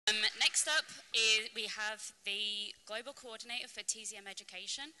next up is we have the Global Coordinator for TZM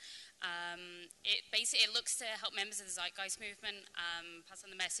Education. It looks to help members of the Zeitgeist movement pass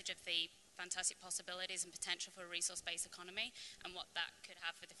on the message of the fantastic possibilities and potential for a resource-based economy and what that could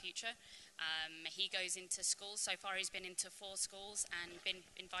have for the future. He goes into schools. So far he's been into 4 schools and been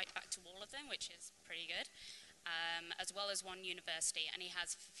invited back to all of them, which is pretty good, as well as 1 university, and he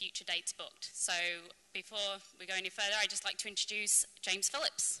has future dates booked. So before we go any further, I'd just like to introduce James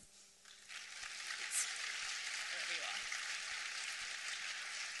Phillips. Wherever you are.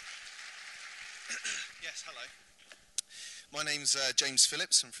 Yes, hello. My name's James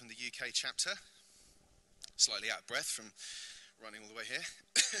Phillips. I'm from the UK chapter. Slightly out of breath from running all the way here.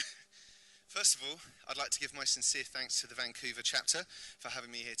 First of all, I'd like to give my sincere thanks to the Vancouver chapter for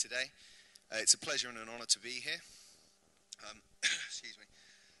having me here today. It's a pleasure and an honour to be here. Excuse me.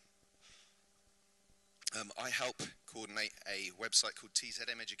 I help coordinate a website called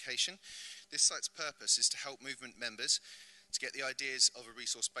TZM Education. This site's purpose is to help movement members to get the ideas of a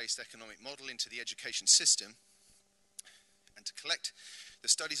resource-based economic model into the education system and to collect the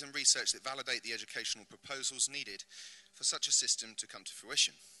studies and research that validate the educational proposals needed for such a system to come to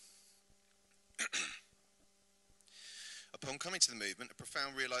fruition. Upon coming to the movement, a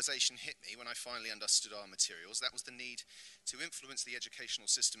profound realization hit me when I finally understood our materials. That was the need to influence the educational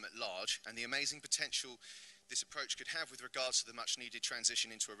system at large and the amazing potential this approach could have with regards to the much needed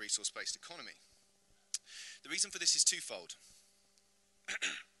transition into a resource-based economy. The reason for this is twofold.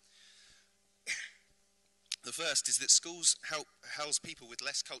 The first is that schools house people with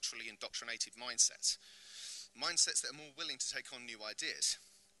less culturally indoctrinated mindsets that are more willing to take on new ideas.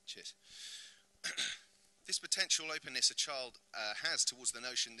 Cheers. This potential openness a child has towards the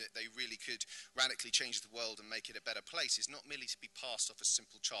notion that they really could radically change the world and make it a better place is not merely to be passed off as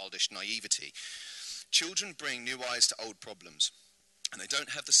simple childish naivety. Children bring new eyes to old problems, and they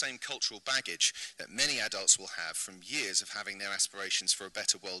don't have the same cultural baggage that many adults will have from years of having their aspirations for a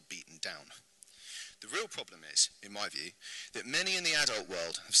better world beaten down. The real problem is, in my view, that many in the adult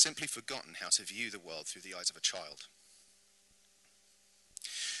world have simply forgotten how to view the world through the eyes of a child.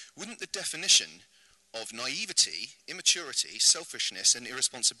 Wouldn't the definition of naivety, immaturity, selfishness and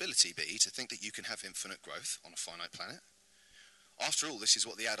irresponsibility be to think that you can have infinite growth on a finite planet? After all, this is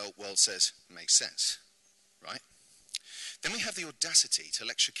what the adult world says makes sense, right? Then we have the audacity to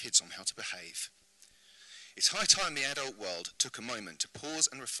lecture kids on how to behave. It's high time the adult world took a moment to pause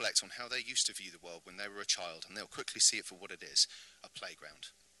and reflect on how they used to view the world when they were a child, and they'll quickly see it for what it is, a playground.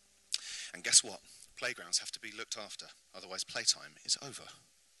 And guess what? Playgrounds have to be looked after, otherwise playtime is over.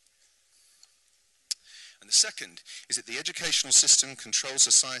 And the second is that the educational system controls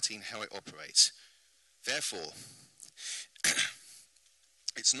society and how it operates. Therefore,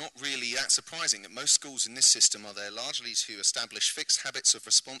 it's not really that surprising that most schools in this system are there largely to establish fixed habits of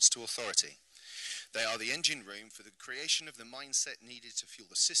response to authority. They are the engine room for the creation of the mindset needed to fuel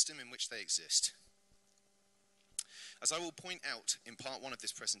the system in which they exist. As I will point out in part 1 of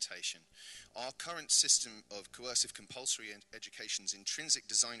this presentation, our current system of coercive compulsory education's intrinsic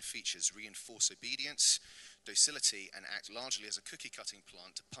design features reinforce obedience, docility, and act largely as a cookie-cutting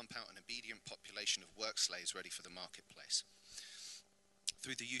plant to pump out an obedient population of work slaves ready for the marketplace.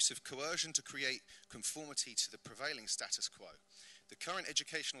 Through the use of coercion to create conformity to the prevailing status quo, the current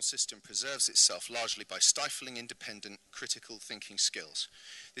educational system preserves itself largely by stifling independent, critical thinking skills.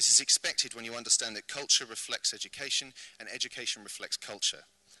 This is expected when you understand that culture reflects education and education reflects culture.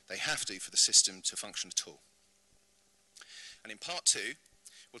 They have to for the system to function at all. And in part 2,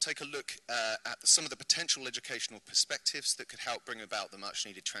 we'll take a look at some of the potential educational perspectives that could help bring about the much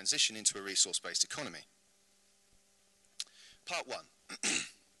needed transition into a resource-based economy. Part 1,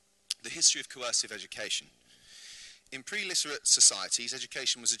 the history of coercive education. In pre-literate societies,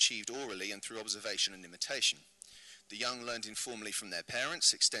 education was achieved orally and through observation and imitation. The young learned informally from their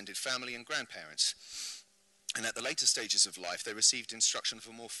parents, extended family and grandparents. And at the later stages of life, they received instruction of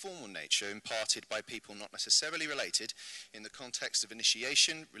a more formal nature imparted by people not necessarily related in the context of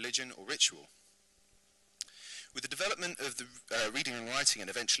initiation, religion, or ritual. With the development of the reading and writing and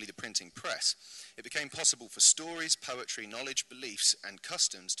eventually the printing press, it became possible for stories, poetry, knowledge, beliefs, and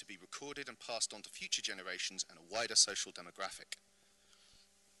customs to be recorded and passed on to future generations and a wider social demographic.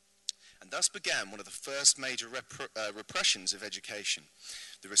 And thus began one of the first major repressions of education,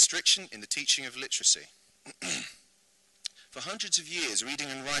 the restriction in the teaching of literacy. For hundreds of years, reading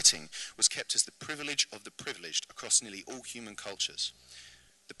and writing was kept as the privilege of the privileged across nearly all human cultures.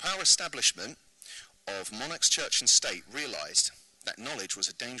 The power establishment of monarchs, church and state realized that knowledge was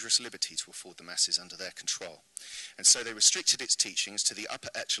a dangerous liberty to afford the masses under their control, and so they restricted its teachings to the upper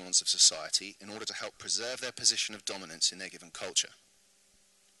echelons of society in order to help preserve their position of dominance in their given culture.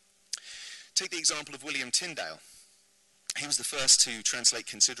 Take the example of William Tyndale. He was the first to translate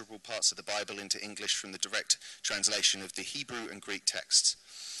considerable parts of the Bible into English from the direct translation of the Hebrew and Greek texts,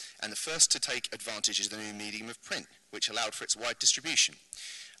 and the first to take advantage of the new medium of print, which allowed for its wide distribution.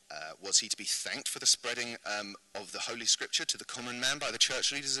 Was he to be thanked for the spreading of the Holy Scripture to the common man by the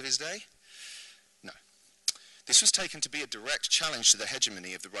church leaders of his day? No. This was taken to be a direct challenge to the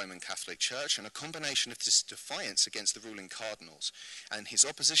hegemony of the Roman Catholic Church and a combination of this defiance against the ruling cardinals and his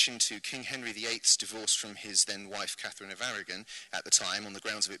opposition to King Henry VIII's divorce from his then wife Catherine of Aragon at the time on the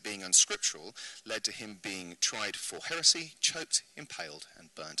grounds of it being unscriptural led to him being tried for heresy, choked, impaled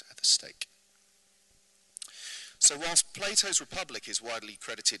and burnt at the stake. So whilst Plato's Republic is widely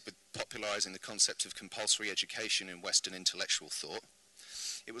credited with popularizing the concept of compulsory education in Western intellectual thought,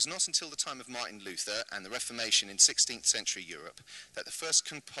 it was not until the time of Martin Luther and the Reformation in 16th century Europe that the first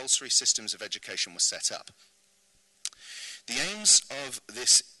compulsory systems of education were set up. The aims of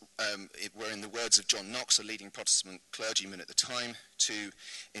this were, in the words of John Knox, a leading Protestant clergyman at the time, to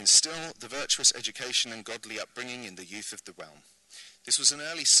instill the virtuous education and godly upbringing in the youth of the realm. This was an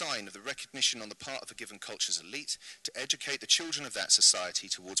early sign of the recognition on the part of a given culture's elite to educate the children of that society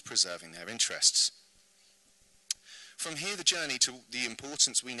towards preserving their interests. From here, the journey to the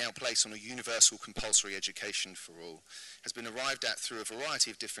importance we now place on a universal compulsory education for all has been arrived at through a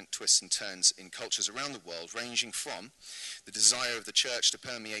variety of different twists and turns in cultures around the world, ranging from the desire of the church to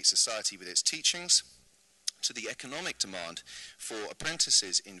permeate society with its teachings, to the economic demand for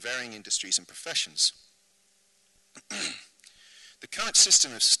apprentices in varying industries and professions. The current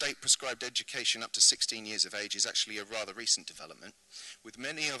system of state-prescribed education up to 16 years of age is actually a rather recent development, with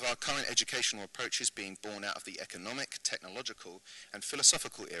many of our current educational approaches being born out of the economic, technological, and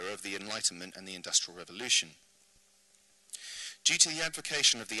philosophical era of the Enlightenment and the Industrial Revolution. Due to the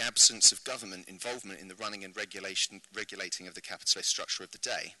advocation of the absence of government involvement in the running and regulating of the capitalist structure of the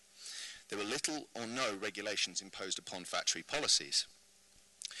day, there were little or no regulations imposed upon factory policies.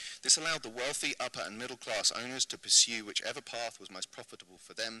 This allowed the wealthy upper and middle class owners to pursue whichever path was most profitable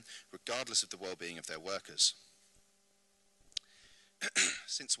for them, regardless of the well-being of their workers.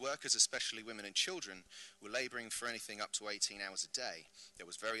 Since workers, especially women and children, were labouring for anything up to 18 hours a day, there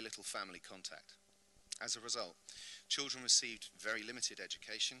was very little family contact. As a result, children received very limited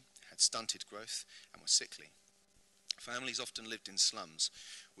education, had stunted growth, and were sickly. Families often lived in slums.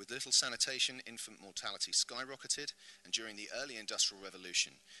 With little sanitation, infant mortality skyrocketed, and during the early Industrial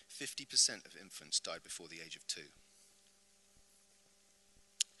Revolution, 50% of infants died before the age of 2.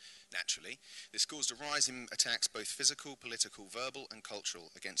 Naturally, this caused a rise in attacks, both physical, political, verbal, and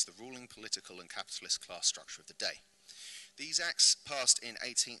cultural, against the ruling political and capitalist class structure of the day. These acts, passed in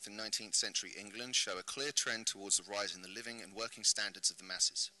 18th and 19th century England, show a clear trend towards the rise in the living and working standards of the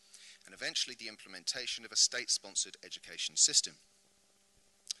masses, and eventually the implementation of a state-sponsored education system.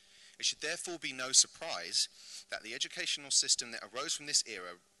 It should therefore be no surprise that the educational system that arose from this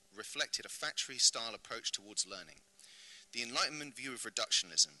era reflected a factory-style approach towards learning. The Enlightenment view of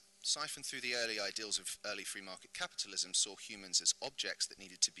reductionism, siphoned through the early ideals of early free-market capitalism, saw humans as objects that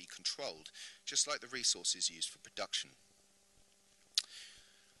needed to be controlled, just like the resources used for production.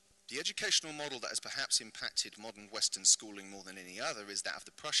 The educational model that has perhaps impacted modern Western schooling more than any other is that of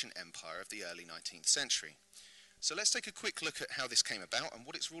the Prussian Empire of the early 19th century. So let's take a quick look at how this came about and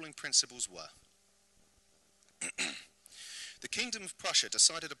what its ruling principles were. The Kingdom of Prussia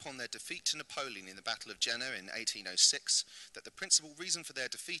decided upon their defeat to Napoleon in the Battle of Jena in 1806 that the principal reason for their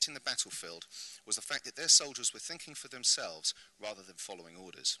defeat in the battlefield was the fact that their soldiers were thinking for themselves rather than following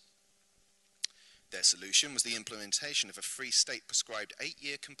orders. Their solution was the implementation of a free state-prescribed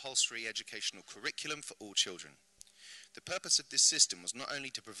 8-year compulsory educational curriculum for all children. The purpose of this system was not only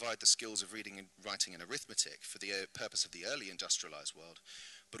to provide the skills of reading and writing and arithmetic for the purpose of the early industrialized world,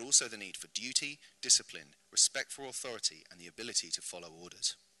 but also the need for duty, discipline, respect for authority, and the ability to follow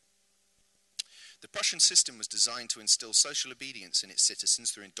orders. The Prussian system was designed to instill social obedience in its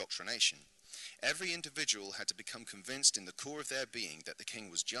citizens through indoctrination. Every individual had to become convinced in the core of their being that the king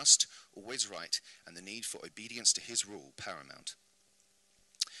was just, always right, and the need for obedience to his rule paramount.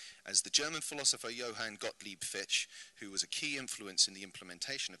 As the German philosopher Johann Gottlieb Fichte, who was a key influence in the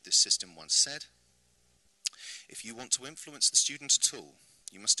implementation of this system, once said, "If you want to influence the student at all,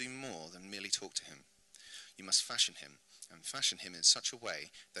 you must do more than merely talk to him. You must fashion him, and fashion him in such a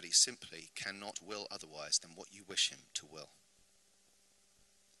way that he simply cannot will otherwise than what you wish him to will."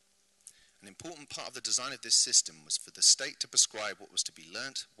 An important part of the design of this system was for the state to prescribe what was to be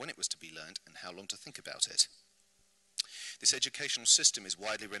learnt, when it was to be learnt, and how long to think about it. This educational system is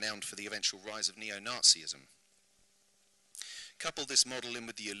widely renowned for the eventual rise of neo-Nazism. Couple this model in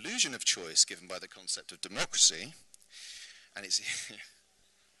with the illusion of choice given by the concept of democracy, and it's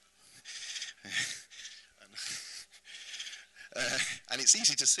And it's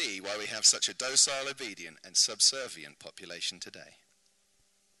easy to see why we have such a docile, obedient and subservient population today.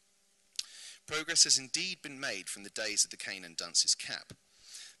 Progress has indeed been made from the days of the Cane and Dunce's cap,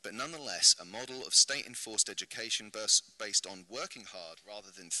 but nonetheless a model of state-enforced education based on working hard rather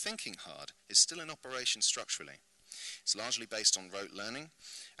than thinking hard is still in operation structurally. It's largely based on rote learning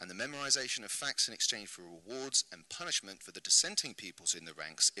and the memorization of facts in exchange for rewards and punishment for the dissenting pupils in the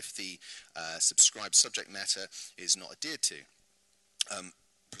ranks if the subscribed subject matter is not adhered to.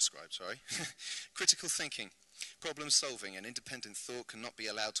 Critical thinking, problem solving and independent thought cannot be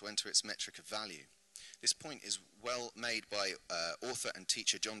allowed to enter its metric of value. This point is well made by author and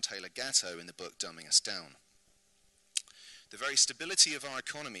teacher John Taylor Gatto in the book Dumbing Us Down. The very stability of our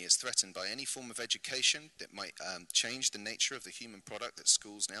economy is threatened by any form of education that might change the nature of the human product that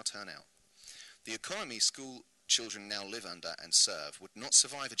schools now turn out. The economy school children now live under and serve would not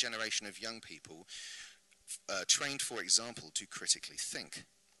survive a generation of young people trained, for example, to critically think.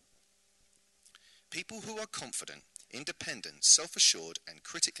 People who are confident, independent, self-assured, and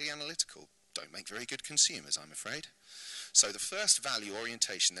critically analytical don't make very good consumers, I'm afraid. So the first value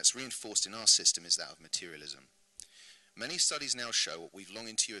orientation that's reinforced in our system is that of materialism. Many studies now show what we've long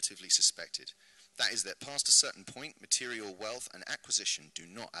intuitively suspected. That is that past a certain point, material wealth and acquisition do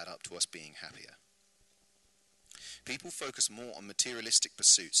not add up to us being happier. People focus more on materialistic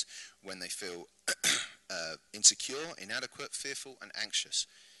pursuits when they feel insecure, inadequate, fearful, and anxious.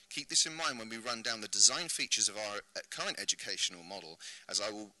 Keep this in mind when we run down the design features of our current educational model, as I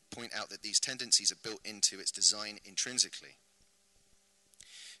will point out that these tendencies are built into its design intrinsically.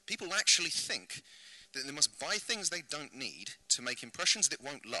 People actually think that they must buy things they don't need to make impressions that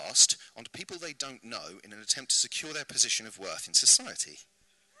won't last onto people they don't know in an attempt to secure their position of worth in society.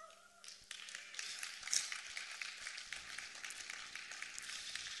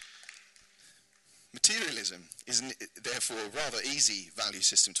 Materialism is therefore a rather easy value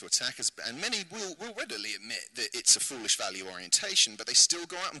system to attack, and many will readily admit that it's a foolish value orientation, but they still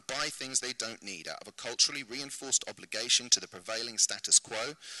go out and buy things they don't need out of a culturally reinforced obligation to the prevailing status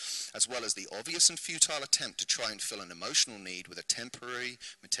quo, as well as the obvious and futile attempt to try and fill an emotional need with a temporary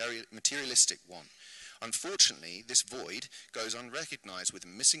materialistic one. Unfortunately, this void goes unrecognized with the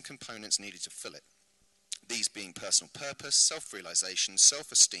missing components needed to fill it. These being personal purpose, self-realization,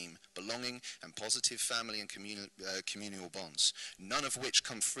 self-esteem, belonging, and positive family and communal bonds, none of which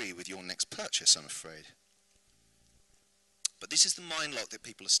come free with your next purchase, I'm afraid. But this is the mind lock that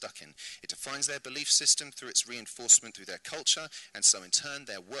people are stuck in. It defines their belief system through its reinforcement through their culture, and so in turn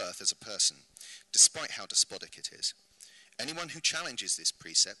their worth as a person, despite how despotic it is. Anyone who challenges this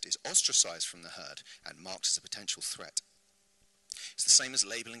precept is ostracized from the herd and marked as a potential threat. It's the same as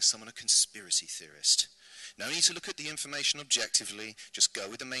labeling someone a conspiracy theorist. No need to look at the information objectively, just go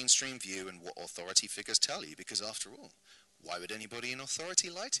with the mainstream view and what authority figures tell you, because after all, why would anybody in authority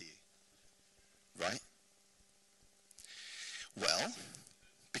lie to you? Right? Well,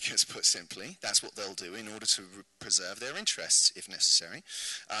 because put simply, that's what they'll do in order to preserve their interests, if necessary.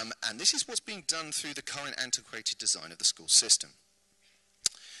 And this is what's being done through the current antiquated design of the school system.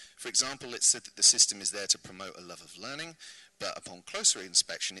 For example, it's said that the system is there to promote a love of learning, but upon closer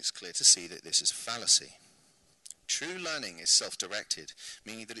inspection, it's clear to see that this is a fallacy. True learning is self-directed,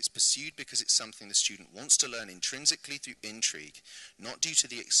 meaning that it's pursued because it's something the student wants to learn intrinsically through intrigue, not due to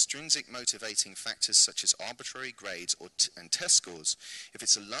the extrinsic motivating factors such as arbitrary grades and test scores. If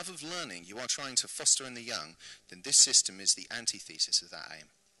it's a love of learning you are trying to foster in the young, then this system is the antithesis of that aim.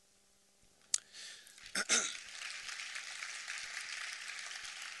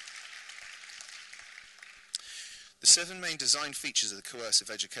 The 7 main design features of the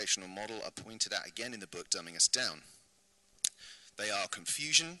coercive educational model are pointed out again in the book Dumbing Us Down. They are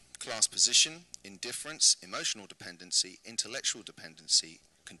confusion, class position, indifference, emotional dependency, intellectual dependency,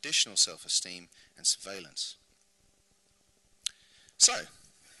 conditional self-esteem, and surveillance. So,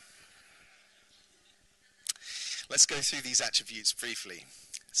 let's go through these attributes briefly,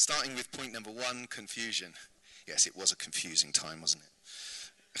 starting with point number 1, confusion. Yes, it was a confusing time, wasn't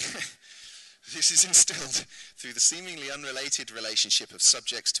it? This is instilled through the seemingly unrelated relationship of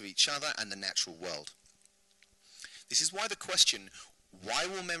subjects to each other and the natural world. This is why the question, why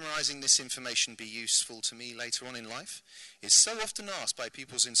will memorizing this information be useful to me later on in life, is so often asked by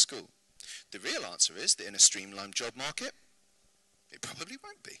pupils in school. The real answer is that in a streamlined job market, it probably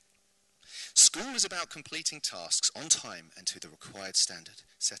won't be. School is about completing tasks on time and to the required standard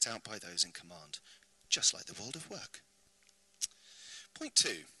set out by those in command, just like the world of work. Point 2,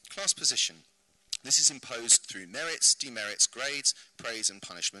 class position. This is imposed through merits, demerits, grades, praise and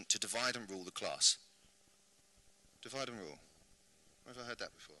punishment to divide and rule the class. Divide and rule. Where have I heard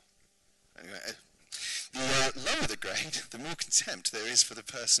that before? Anyway, lower the grade, the more contempt there is for the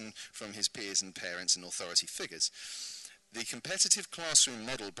person from his peers and parents and authority figures. The competitive classroom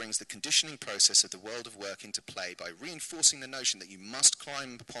model brings the conditioning process of the world of work into play by reinforcing the notion that you must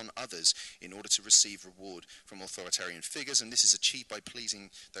climb upon others in order to receive reward from authoritarian figures, and this is achieved by pleasing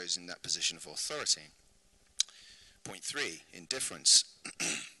those in that position of authority. Point 3, indifference.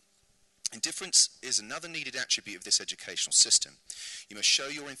 Indifference is another needed attribute of this educational system. You must show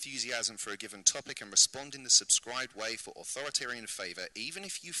your enthusiasm for a given topic and respond in the subscribed way for authoritarian favour, even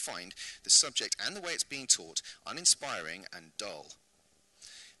if you find the subject and the way it's being taught uninspiring and dull.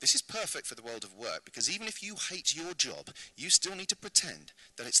 This is perfect for the world of work, because even if you hate your job, you still need to pretend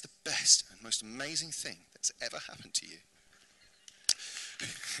that it's the best and most amazing thing that's ever happened to you.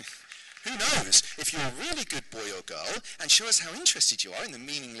 Who knows, if you're a really good boy or girl and show us how interested you are in the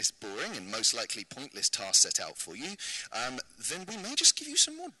meaningless, boring and most likely pointless tasks set out for you, then we may just give you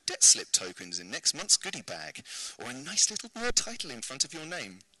some more debt slip tokens in next month's goodie bag, or a nice little word title in front of your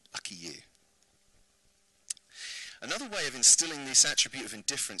name. Lucky you. Another way of instilling this attribute of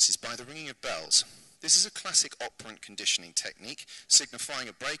indifference is by the ringing of bells. This is a classic operant conditioning technique, signifying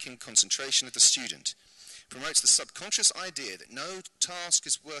a break in concentration of the student. Promotes the subconscious idea that no task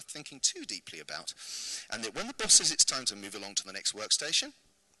is worth thinking too deeply about, and that when the boss says it's time to move along to the next workstation,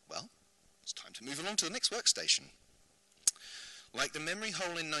 well, it's time to move along to the next workstation. Like the memory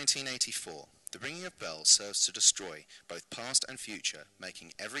hole in 1984, the ringing of bells serves to destroy both past and future,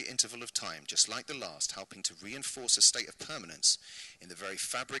 making every interval of time, just like the last, helping to reinforce a state of permanence in the very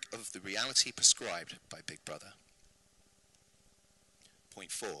fabric of the reality prescribed by Big Brother.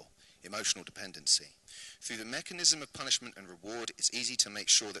 Point 4. Emotional dependency. Through the mechanism of punishment and reward, it's easy to make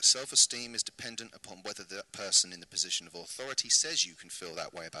sure that self-esteem is dependent upon whether that person in the position of authority says you can feel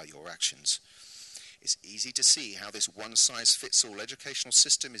that way about your actions. It's easy to see how this one-size-fits-all educational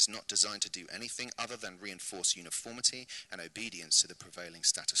system is not designed to do anything other than reinforce uniformity and obedience to the prevailing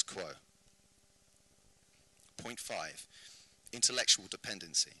status quo. Point 5. Intellectual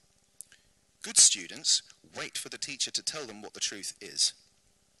dependency. Good students wait for the teacher to tell them what the truth is.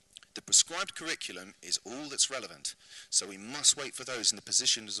 The prescribed curriculum is all that's relevant, so we must wait for those in the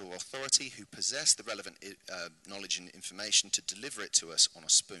positions of authority who possess the relevant knowledge and information to deliver it to us on a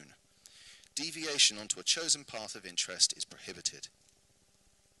spoon. Deviation onto a chosen path of interest is prohibited.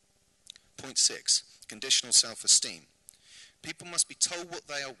 Point 6. Conditional self-esteem. People must be told what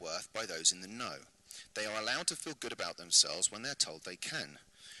they are worth by those in the know. They are allowed to feel good about themselves when they're told they can.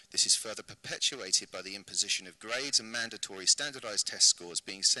 This is further perpetuated by the imposition of grades and mandatory standardized test scores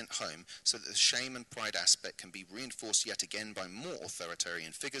being sent home, so that the shame and pride aspect can be reinforced yet again by more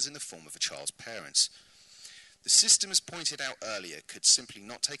authoritarian figures in the form of a child's parents. The system, as pointed out earlier, could simply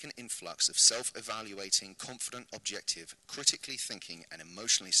not take an influx of self-evaluating, confident, objective, critically thinking and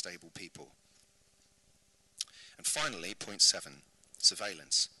emotionally stable people. And finally, point 7,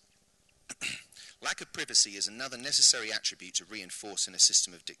 surveillance. Lack of privacy is another necessary attribute to reinforce in a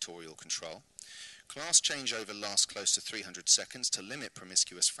system of dictatorial control. Class changeover lasts close to 300 seconds to limit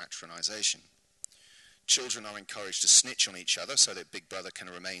promiscuous fraternization. Children are encouraged to snitch on each other so that Big Brother can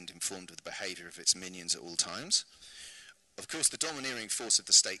remain informed of the behaviour of its minions at all times. Of course, the domineering force of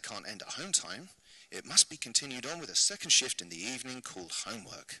the state can't end at home time. It must be continued on with a second shift in the evening called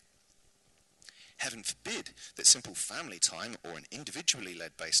homework. Heaven forbid that simple family time or an individually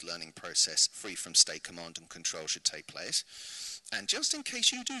led-based learning process free from state command and control should take place. And just in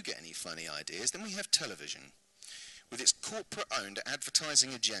case you do get any funny ideas, then we have television, with its corporate-owned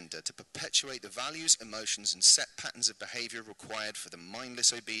advertising agenda to perpetuate the values, emotions and set patterns of behaviour required for the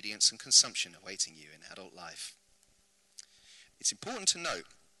mindless obedience and consumption awaiting you in adult life. It's important to note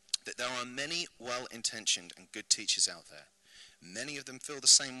that there are many well-intentioned and good teachers out there. Many of them feel the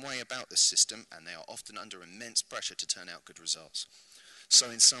same way about this system, and they are often under immense pressure to turn out good results.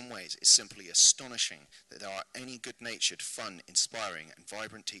 So in some ways, it's simply astonishing that there are any good-natured, fun, inspiring and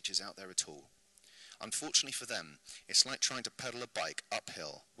vibrant teachers out there at all. Unfortunately for them, it's like trying to pedal a bike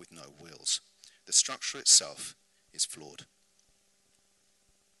uphill with no wheels. The structure itself is flawed.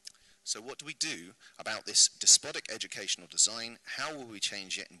 So what do we do about this despotic educational design? How will we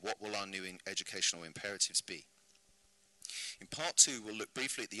change it, and what will our new educational imperatives be? In part 2, we'll look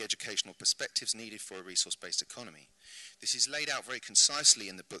briefly at the educational perspectives needed for a resource-based economy. This is laid out very concisely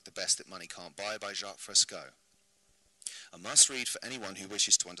in the book The Best That Money Can't Buy by Jacques Fresco. A must-read for anyone who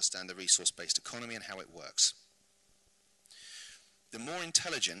wishes to understand the resource-based economy and how it works. The more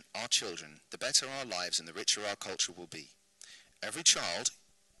intelligent our children, the better our lives and the richer our culture will be. Every child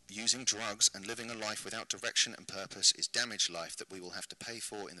using drugs and living a life without direction and purpose is damaged life that we will have to pay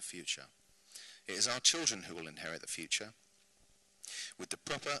for in the future. It is our children who will inherit the future. With the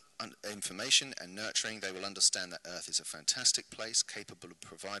proper information and nurturing, they will understand that Earth is a fantastic place capable of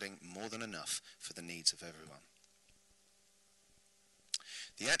providing more than enough for the needs of everyone.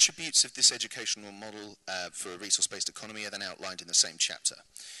 The attributes of this educational model for a resource-based economy are then outlined in the same chapter,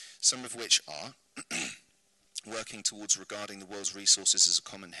 some of which are working towards regarding the world's resources as a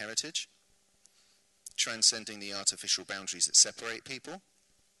common heritage, transcending the artificial boundaries that separate people,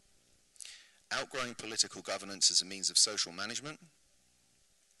 outgrowing political governance as a means of social management,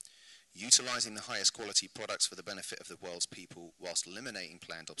 utilizing the highest quality products for the benefit of the world's people whilst eliminating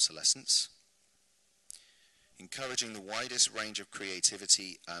planned obsolescence, encouraging the widest range of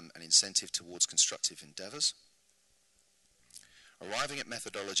creativity and incentive towards constructive endeavors, arriving at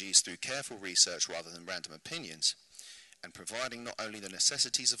methodologies through careful research rather than random opinions, and providing not only the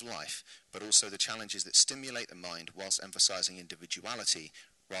necessities of life, but also the challenges that stimulate the mind whilst emphasizing individuality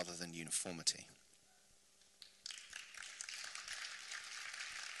rather than uniformity.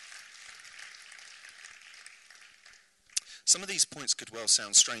 Some of these points could well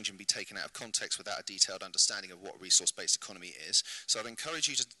sound strange and be taken out of context without a detailed understanding of what a resource-based economy is, so I'd encourage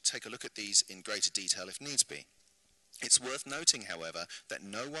you to take a look at these in greater detail if needs be. It's worth noting, however, that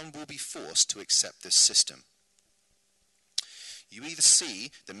no one will be forced to accept this system. You either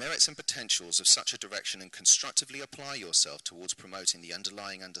see the merits and potentials of such a direction and constructively apply yourself towards promoting the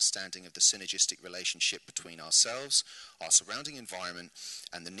underlying understanding of the synergistic relationship between ourselves, our surrounding environment,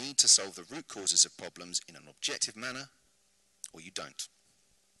 and the need to solve the root causes of problems in an objective manner, or you don't.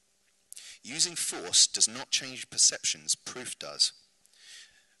 Using force does not change perceptions, proof does.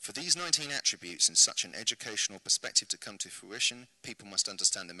 For these 19 attributes in such an educational perspective to come to fruition, people must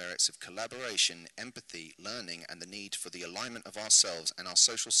understand the merits of collaboration, empathy, learning, and the need for the alignment of ourselves and our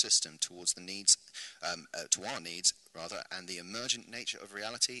social system towards the needs, to our needs, rather, and the emergent nature of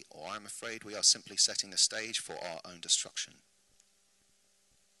reality, or I'm afraid we are simply setting the stage for our own destruction.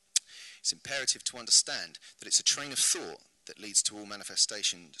 It's imperative to understand that it's a train of thought that leads to all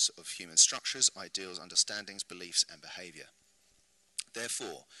manifestations of human structures, ideals, understandings, beliefs, and behavior.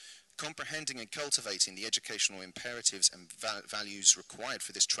 Therefore, comprehending and cultivating the educational imperatives and values required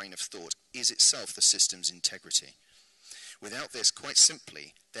for this train of thought is itself the system's integrity. Without this, quite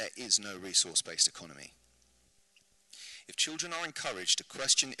simply, there is no resource-based economy. If children are encouraged to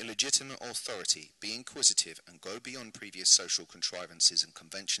question illegitimate authority, be inquisitive, and go beyond previous social contrivances and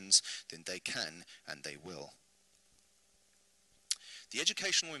conventions, then they can and they will. The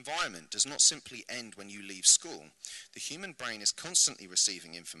educational environment does not simply end when you leave school. The human brain is constantly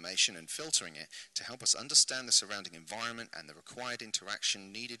receiving information and filtering it to help us understand the surrounding environment and the required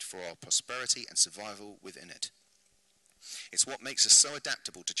interaction needed for our prosperity and survival within it. It's what makes us so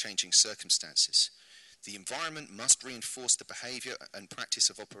adaptable to changing circumstances. The environment must reinforce the behavior and practice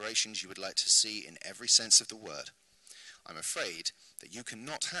of operations you would like to see in every sense of the word. I'm afraid that you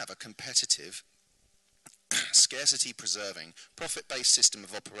cannot have a competitive, scarcity-preserving, profit-based system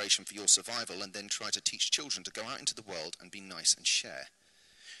of operation for your survival and then try to teach children to go out into the world and be nice and share.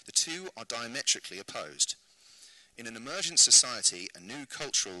 The two are diametrically opposed. In an emergent society, a new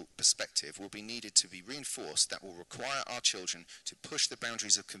cultural perspective will be needed to be reinforced that will require our children to push the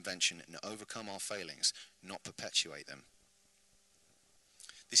boundaries of convention and overcome our failings, not perpetuate them.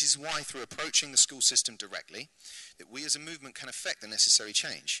 This is why, through approaching the school system directly, that we as a movement can effect the necessary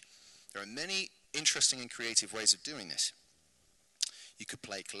change. There are many interesting and creative ways of doing this. You could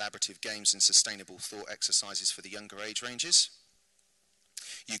play collaborative games and sustainable thought exercises for the younger age ranges.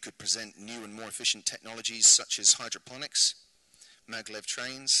 You could present new and more efficient technologies such as hydroponics, maglev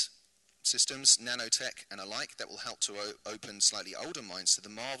trains, systems, nanotech, and alike that will help to open slightly older minds to the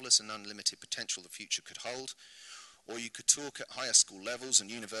marvelous and unlimited potential the future could hold. Or you could talk at higher school levels and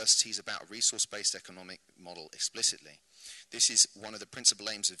universities about a resource-based economic model explicitly. This is one of the principal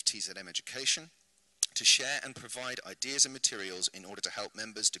aims of TZM Education, to share and provide ideas and materials in order to help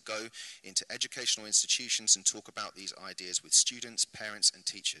members to go into educational institutions and talk about these ideas with students, parents, and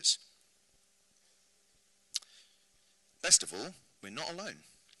teachers. Best of all, we're not alone.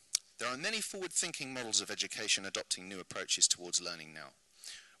 There are many forward-thinking models of education adopting new approaches towards learning now.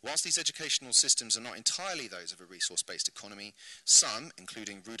 Whilst these educational systems are not entirely those of a resource-based economy, some,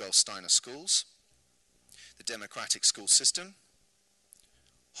 including Rudolf Steiner schools, the democratic school system,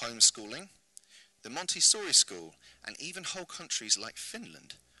 homeschooling, the Montessori school, and even whole countries like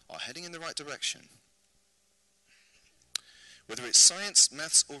Finland are heading in the right direction. Whether it's science,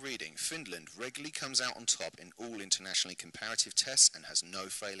 maths, or reading, Finland regularly comes out on top in all internationally comparative tests and has no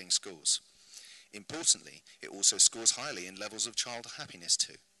failing schools. Importantly, it also scores highly in levels of child happiness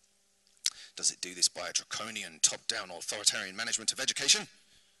too. Does it do this by a draconian, top-down, authoritarian management of education?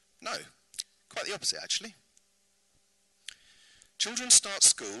 No, quite the opposite actually. Children start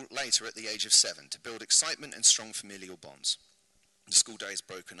school later at the age of 7 to build excitement and strong familial bonds. The school day is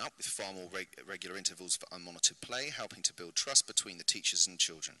broken up with far more regular intervals for unmonitored play, helping to build trust between the teachers and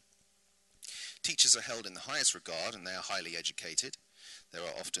children. Teachers are held in the highest regard and they are highly educated. There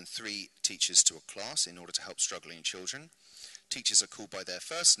are often 3 teachers to a class in order to help struggling children. Teachers are called by their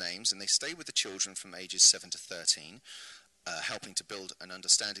first names and they stay with the children from ages 7 to 13, helping to build an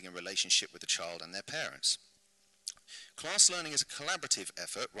understanding and relationship with the child and their parents. Class learning is a collaborative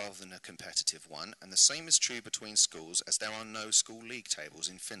effort rather than a competitive one, and the same is true between schools as there are no school league tables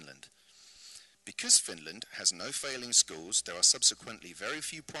in Finland. Because Finland has no failing schools, there are subsequently very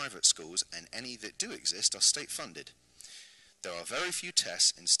few private schools, and any that do exist are state-funded. There are very few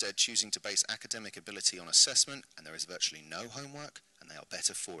tests, instead choosing to base academic ability on assessment, and there is virtually no homework, and they are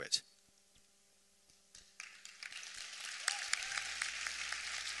better for it.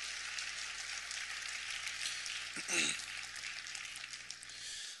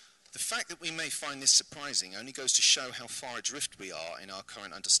 The fact that we may find this surprising only goes to show how far adrift we are in our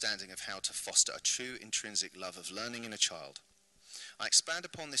current understanding of how to foster a true intrinsic love of learning in a child. I expand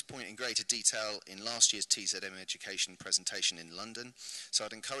upon this point in greater detail in last year's TZM Education presentation in London, so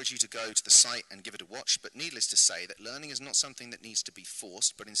I'd encourage you to go to the site and give it a watch, but needless to say that learning is not something that needs to be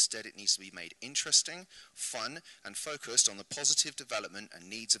forced, but instead it needs to be made interesting, fun, and focused on the positive development and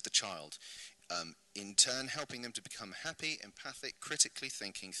needs of the child. In turn helping them to become happy, empathic, critically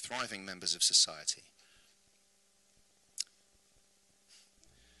thinking, thriving members of society.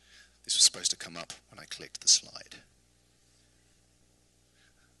 This was supposed to come up when I clicked the slide.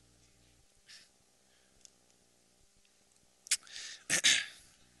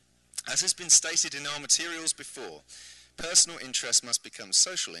 As has been stated in our materials before, personal interest must become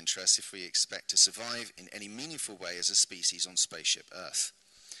social interest if we expect to survive in any meaningful way as a species on spaceship Earth.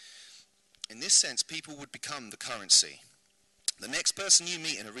 In this sense, people would become the currency. The next person you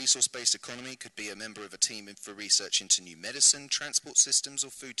meet in a resource-based economy could be a member of a team for research into new medicine, transport systems, or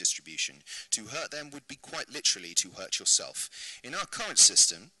food distribution. To hurt them would be quite literally to hurt yourself. In our current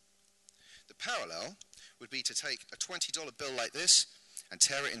system, the parallel would be to take a $20 bill like this and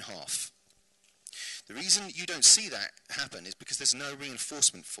tear it in half. The reason you don't see that happen is because there's no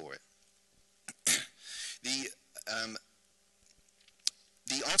reinforcement for it.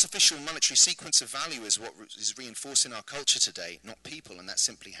 The artificial monetary sequence of value is what is reinforcing our culture today, not people, and that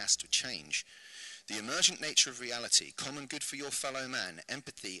simply has to change. The emergent nature of reality, common good for your fellow man,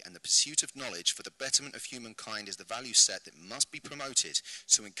 empathy, and the pursuit of knowledge for the betterment of humankind is the value set that must be promoted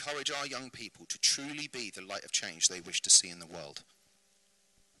to encourage our young people to truly be the light of change they wish to see in the world.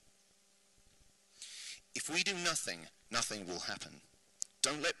 If we do nothing, nothing will happen.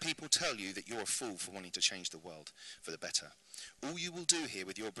 Don't let people tell you that you're a fool for wanting to change the world for the better. All you will do here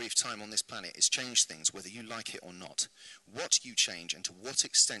with your brief time on this planet is change things, whether you like it or not. What you change and to what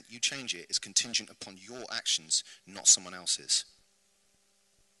extent you change it is contingent upon your actions, not someone else's.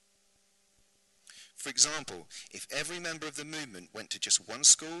 For example, if every member of the movement went to just one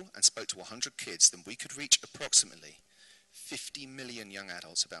school and spoke to 100 kids, then we could reach approximately 50 million young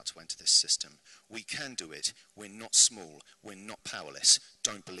adults about to enter this system. We can do it. We're not small. We're not powerless.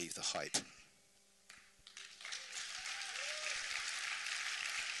 Don't believe the hype.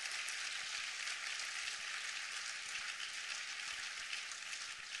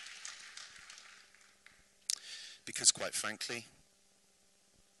 Because quite frankly,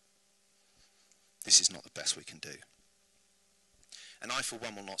 this is not the best we can do. And I, for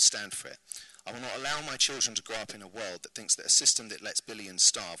one, will not stand for it. I will not allow my children to grow up in a world that thinks that a system that lets billions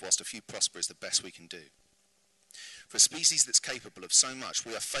starve whilst a few prosper is the best we can do. For a species that's capable of so much,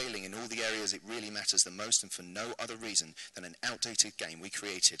 we are failing in all the areas it really matters the most, and for no other reason than an outdated game we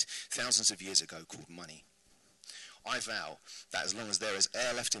created thousands of years ago called money. I vow that as long as there is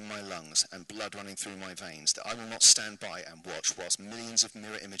air left in my lungs and blood running through my veins, that I will not stand by and watch whilst millions of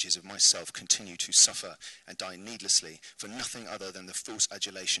mirror images of myself continue to suffer and die needlessly for nothing other than the false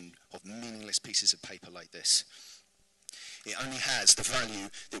adulation of meaningless pieces of paper like this. It only has the value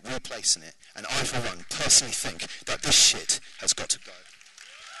that we place in it, and I, for one, personally think that this shit has got to go.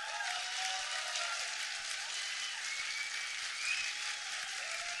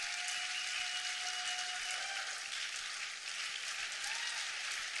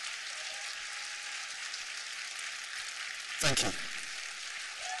 Thank you.